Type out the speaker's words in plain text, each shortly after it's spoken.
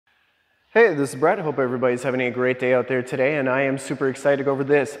Hey, this is Brett. Hope everybody's having a great day out there today, and I am super excited to go over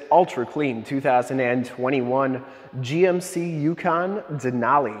this ultra clean 2021 GMC Yukon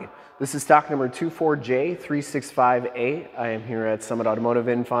Denali. This is stock number 24J365A. I am here at Summit Automotive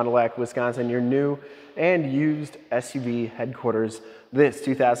in Fond du Lac, Wisconsin, your new and used SUV headquarters. This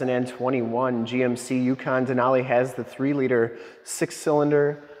 2021 GMC Yukon Denali has the 3-liter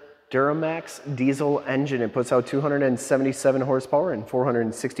 6-cylinder Duramax diesel engine. It puts out 277 horsepower and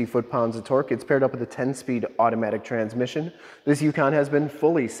 460 foot-pounds of torque. It's paired up with a 10-speed automatic transmission. This Yukon has been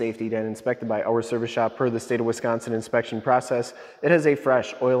fully safetied and inspected by our service shop per the state of Wisconsin inspection process. It has a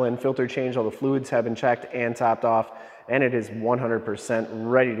fresh oil and filter change. All the fluids have been checked and topped off, and it is 100%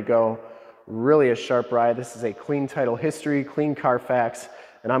 ready to go. Really a sharp ride. This is a clean title history, clean CARFAX,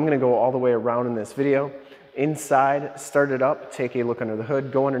 and I'm going to go all the way around in this video. Inside, start it up, take a look under the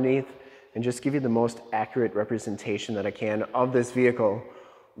hood, go underneath, and just give you the most accurate representation that I can of this vehicle.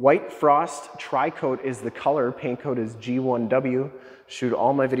 White Frost TRICOAT is the color, paint code is G1W. Shoot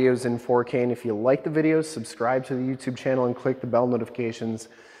all my videos in 4K, and if you like the videos, subscribe to the YouTube channel and click the bell notifications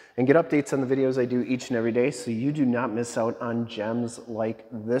and get updates on the videos I do each and every day so you do not miss out on gems like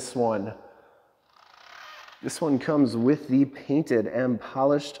this one. This one comes with the painted and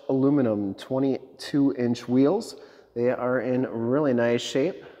polished aluminum 22-inch wheels. They are in really nice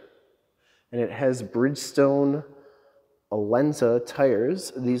shape. And it has Bridgestone Alenza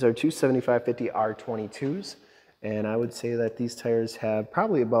tires. These are 275/50 R22s. And I would say that these tires have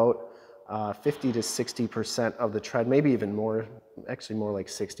probably about 50 to 60% of the tread, maybe even more, actually more like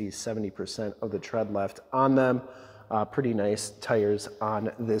 60, 70% of the tread left on them. Pretty nice tires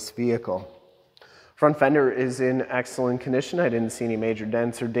on this vehicle. Front fender is in excellent condition. I didn't see any major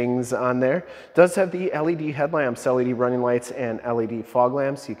dents or dings on there. It does have the LED headlamps, LED running lights, and LED fog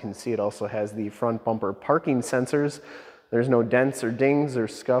lamps. You can see it also has the front bumper parking sensors. There's no dents or dings or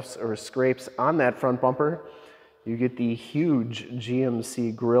scuffs or scrapes on that front bumper. You get the huge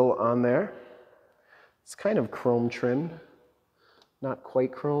GMC grille on there. It's kind of chrome trimmed, not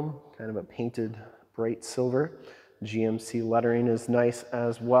quite chrome, kind of a painted bright silver. GMC lettering is nice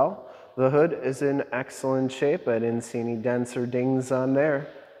as well. The hood is in excellent shape. I didn't see any dents or dings on there.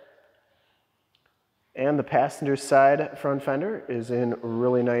 And the passenger side front fender is in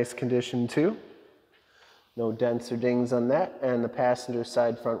really nice condition too. No dents or dings on that. And the passenger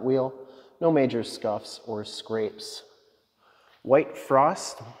side front wheel, no major scuffs or scrapes. White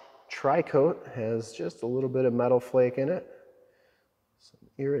Frost TRICOAT has just a little bit of metal flake in it. Some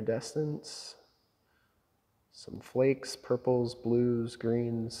iridescence. Some flakes, purples, blues,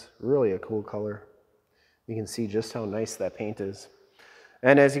 greens, really a cool color. You can see just how nice that paint is.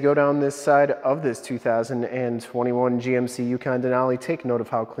 And as you go down this side of this 2021 GMC Yukon Denali, take note of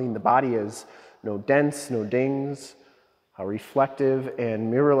how clean the body is. No dents, no dings, how reflective and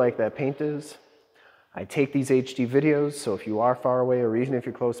mirror-like that paint is. I take these HD videos, so if you are far away or even if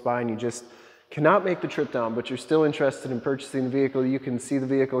you're close by and you just cannot make the trip down, but you're still interested in purchasing the vehicle, you can see the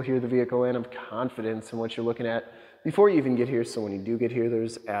vehicle, hear the vehicle, and have confidence in what you're looking at before you even get here. So when you do get here,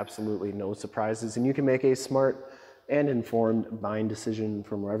 there's absolutely no surprises, and you can make a smart and informed buying decision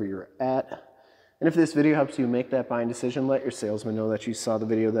from wherever you're at. And if this video helps you make that buying decision, let your salesman know that you saw the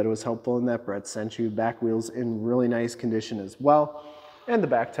video, that it was helpful, and that Brett sent you. Back wheels in really nice condition as well, and the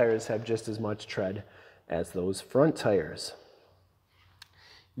back tires have just as much tread as those front tires.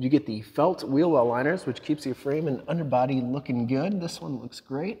 You get the felt wheel well liners, which keeps your frame and underbody looking good. This one looks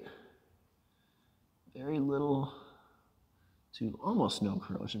great. Very little to almost no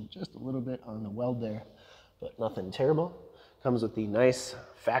corrosion, just a little bit on the weld there, but nothing terrible. Comes with the nice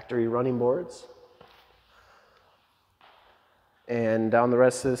factory running boards. And down the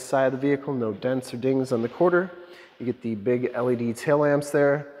rest of this side of the vehicle, no dents or dings on the quarter. You get the big LED tail lamps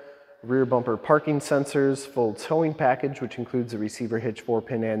there. Rear bumper parking sensors, full towing package, which includes a receiver hitch,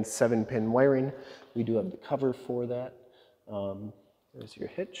 4-pin and 7-pin wiring. We do have the cover for that. There's your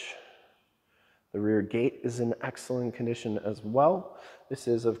hitch. The rear gate is in excellent condition as well. This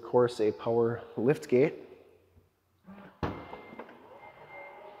is, of course, a power lift gate. And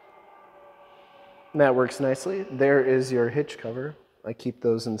that works nicely. There is your hitch cover. I keep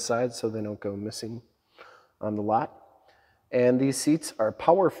those inside so they don't go missing on the lot. And these seats are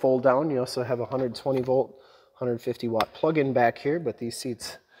power fold down. You also have a 120 volt, 150 watt plug-in back here, but these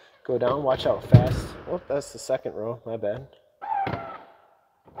seats go down. Watch how fast. Oh, that's the second row, my bad.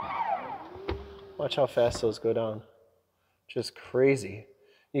 Watch how fast those go down. Just crazy.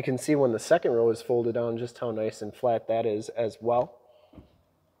 You can see when the second row is folded down just how nice and flat that is as well.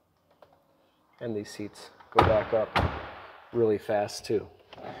 And these seats go back up really fast too.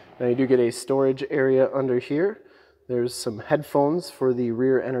 Now you do get a storage area under here. There's some headphones for the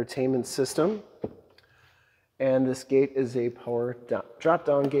rear entertainment system. And this gate is a power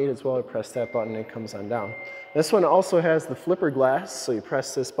drop-down gate as well. I press that button, it comes on down. This one also has the flipper glass, so you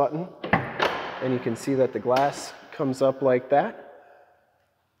press this button, and you can see that the glass comes up like that.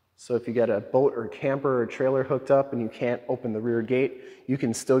 So if you got a boat or camper or trailer hooked up and you can't open the rear gate, you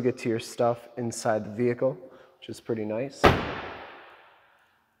can still get to your stuff inside the vehicle, which is pretty nice.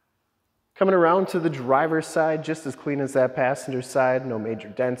 Coming around to the driver's side, just as clean as that passenger side. No major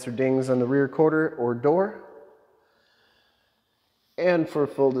dents or dings on the rear quarter or door. And for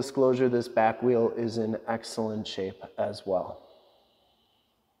full disclosure, this back wheel is in excellent shape as well.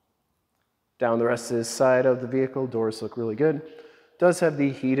 Down the rest of this side of the vehicle, doors look really good. Does have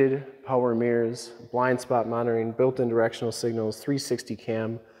the heated power mirrors, blind spot monitoring, built-in directional signals, 360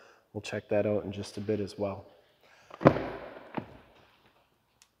 cam. We'll check that out in just a bit as well.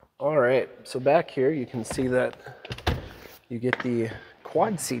 All right, so back here you can see that you get the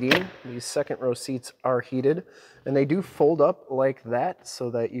quad seating. These second row seats are heated, and they do fold up like that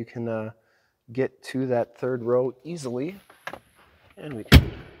so that you can get to that third row easily. And we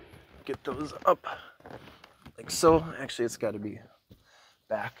can get those up like so. Actually, it's got to be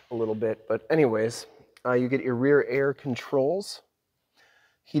back a little bit, but anyways, you get your rear air controls,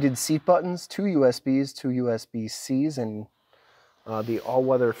 heated seat buttons, 2 USBs, 2 USB-Cs, and the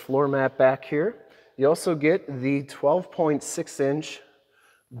all-weather floor mat back here. You also get the 12.6-inch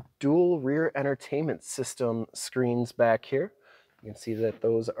dual rear entertainment system screens back here. You can see that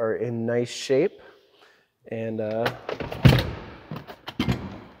those are in nice shape, and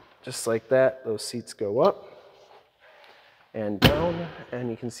just like that, those seats go up and down, and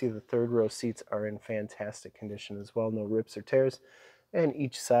you can see the third row seats are in fantastic condition as well, no rips or tears, and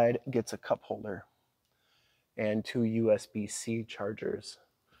each side gets a cup holder and 2 USB-C chargers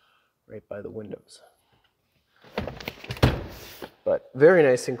right by the windows. But very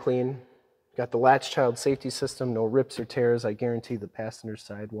nice and clean. Got the latch child safety system, no rips or tears. I guarantee the passenger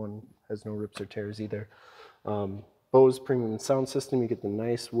side one has no rips or tears either. Bose premium sound system, you get the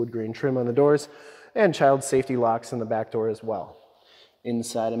nice wood grain trim on the doors, and child safety locks in the back door as well.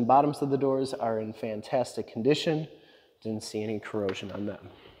 Inside and bottoms of the doors are in fantastic condition. Didn't see any corrosion on them.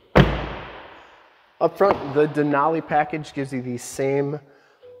 Up front, the Denali package gives you the same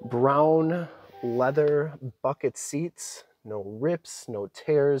brown leather bucket seats, no rips, no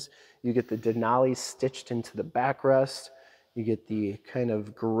tears. You get the Denali stitched into the backrest. You get the kind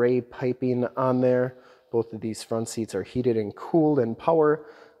of gray piping on there. Both of these front seats are heated and cooled and power.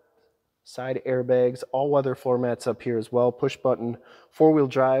 Side airbags, all-weather floor mats up here as well. Push button, 4-wheel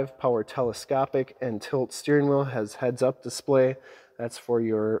drive, power telescopic and tilt steering wheel, has heads-up display. That's for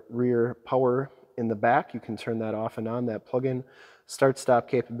your rear power in the back. You can turn that off and on, that plug-in. Start-stop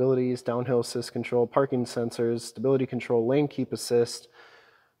capabilities, downhill assist control, parking sensors, stability control, lane keep assist.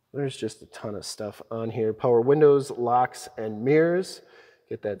 There's just a ton of stuff on here. Power windows, locks, and mirrors.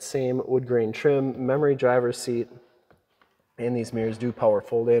 Get that same wood grain trim, memory driver's seat, and these mirrors do power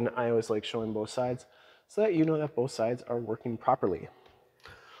fold in. I always like showing both sides so that you know that both sides are working properly.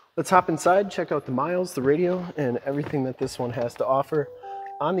 Let's hop inside, check out the miles, the radio, and everything that this one has to offer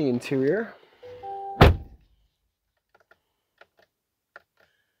on the interior.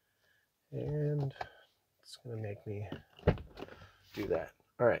 And it's going to make me do that.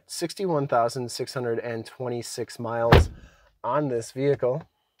 All right, 61,626 miles on this vehicle.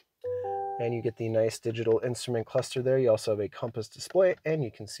 And you get the nice digital instrument cluster there. You also have a compass display, and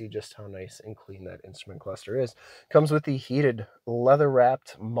you can see just how nice and clean that instrument cluster is. Comes with the heated,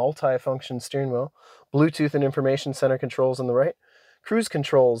 leather-wrapped, multi-function steering wheel, Bluetooth and information center controls on the right, cruise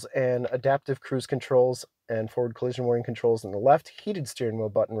controls and adaptive cruise controls and forward collision warning controls on the left, heated steering wheel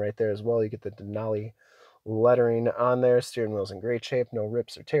button right there as well. You get the Denali lettering on there. Steering wheel's in great shape, no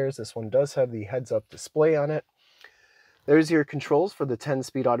rips or tears. This one does have the heads-up display on it. There's your controls for the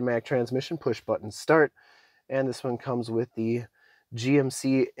 10-speed automatic transmission, push button start, and this one comes with the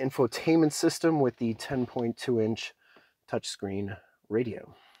GMC infotainment system with the 10.2-inch touchscreen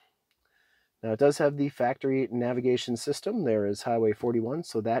radio. Now it does have the factory navigation system. There is Highway 41,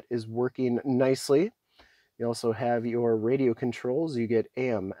 so that is working nicely. You also have your radio controls. You get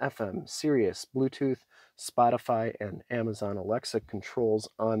AM, FM, Sirius, Bluetooth, Spotify, and Amazon Alexa controls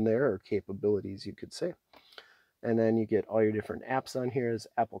on there, or capabilities you could say. And then you get all your different apps on here is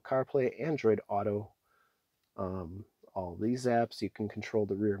Apple CarPlay, Android Auto, all these apps. You can control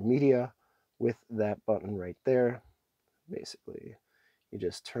the rear media with that button right there. Basically, you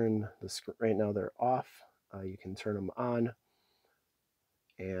just turn the screen. Right now they're off. You can turn them on,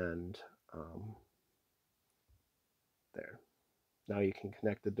 and there. Now you can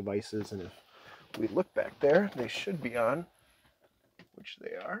connect the devices, and if we look back there, they should be on, which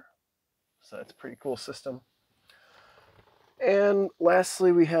they are. So that's a pretty cool system. And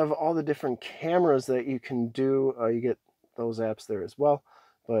lastly, we have all the different cameras that you can do. You get those apps there as well,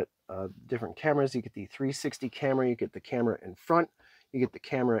 but different cameras. You get the 360 camera, you get the camera in front, you get the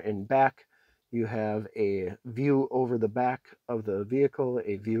camera in back. You have a view over the back of the vehicle,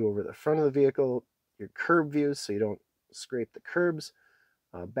 a view over the front of the vehicle, your curb views so you don't scrape the curbs,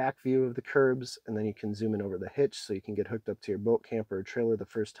 back view of the curbs, and then you can zoom in over the hitch so you can get hooked up to your boat, camper, or trailer the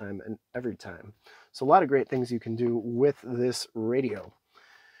first time and every time. So a lot of great things you can do with this radio.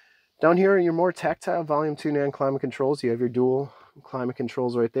 Down here are your more tactile volume tune and climate controls. You have your dual climate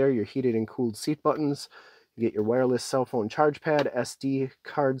controls right there, your heated and cooled seat buttons. You get your wireless cell phone charge pad, SD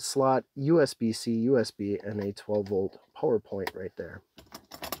card slot, USB-C, USB, and a 12-volt power point right there.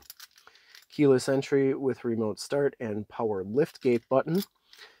 Keyless entry with remote start and power liftgate button.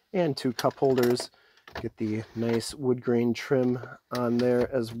 And 2 cup holders. Get the nice wood grain trim on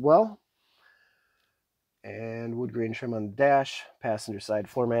there as well. And wood grain trim on the dash. Passenger side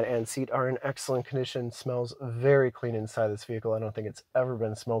floor mat and seat are in excellent condition. Smells very clean inside this vehicle. I don't think it's ever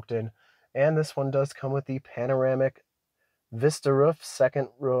been smoked in. And this one does come with the Panoramic Vista roof, second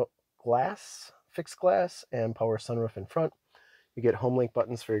row glass, fixed glass, and power sunroof in front. You get Homelink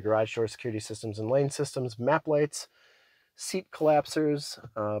buttons for your garage door security systems and lane systems, map lights, seat collapsers,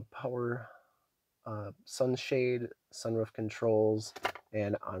 power sunshade, sunroof controls,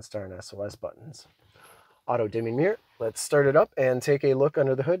 and OnStar and SOS buttons. Auto dimming mirror. Let's start it up and take a look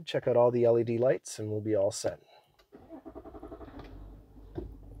under the hood, check out all the LED lights, and we'll be all set.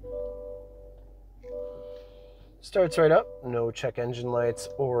 Starts right up, no check engine lights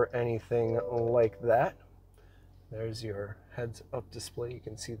or anything like that. There's your heads up display. You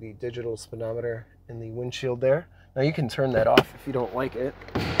can see the digital speedometer in the windshield there. Now you can turn that off if you don't like it.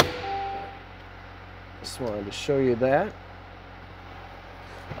 Just wanted to show you that.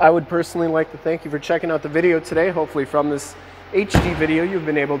 I would personally like to thank you for checking out the video today. Hopefully from this HD video you've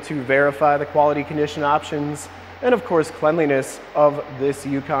been able to verify the quality, condition, options, and of course cleanliness of this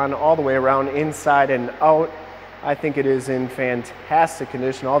Yukon all the way around, inside and out. I think it is in fantastic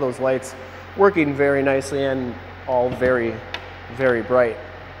condition. All those lights working very nicely and all very, very bright.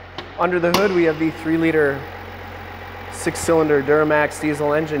 Under the hood we have the 3-liter 6-cylinder Duramax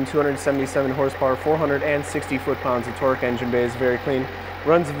diesel engine, 277 horsepower, 460 foot-pounds of torque. Engine bay is very clean,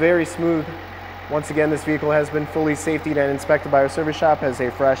 runs very smooth. Once again, this vehicle has been fully safetied and inspected by our service shop, has a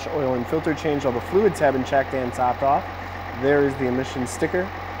fresh oil and filter change. All the fluids have been checked and topped off. There is the emissions sticker.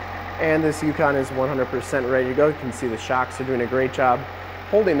 And this Yukon is 100% ready to go. You can see the shocks are doing a great job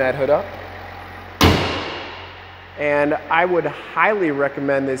holding that hood up. And I would highly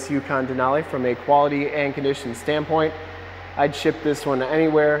recommend this Yukon Denali from a quality and condition standpoint. I'd ship this one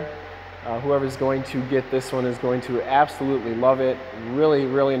anywhere. Whoever's going to get this one is going to absolutely love it. Really,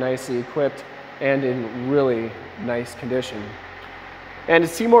 really nicely equipped and in really nice condition. And to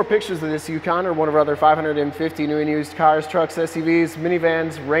see more pictures of this Yukon or one of our other 550 new and used cars, trucks, SUVs,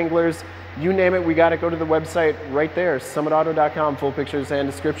 minivans, Wranglers, you name it, we got to go to the website right there, summitauto.com. Full pictures and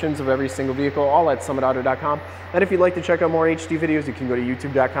descriptions of every single vehicle, all at summitauto.com. And if you'd like to check out more HD videos, you can go to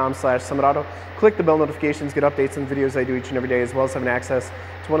youtube.com/summitauto. Click the bell notifications, get updates on the videos I do each and every day, as well as having access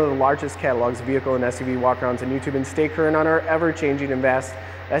to one of the largest catalogs of vehicle and SUV walkarounds on YouTube, and stay current on our ever-changing and vast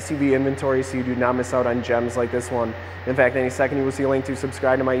SUV inventory so you do not miss out on gems like this one. In fact, any second you will see a link to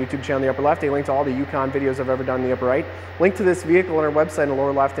subscribe to my YouTube channel in the upper left, a link to all the Yukon videos I've ever done in the upper right, link to this vehicle on our website in the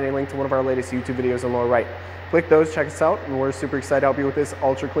lower left, and a link to one of our latest YouTube videos in the lower right. Click those, check us out, and we're super excited to help you with this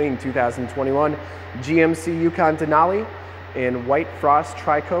ultra clean 2021 GMC Yukon Denali in white frost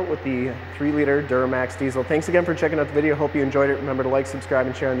tri-coat with the 3-liter Duramax diesel. Thanks again for checking out the video. Hope you enjoyed it. Remember to like, subscribe,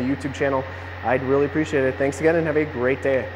 and share on the YouTube channel. I'd really appreciate it. Thanks again and have a great day.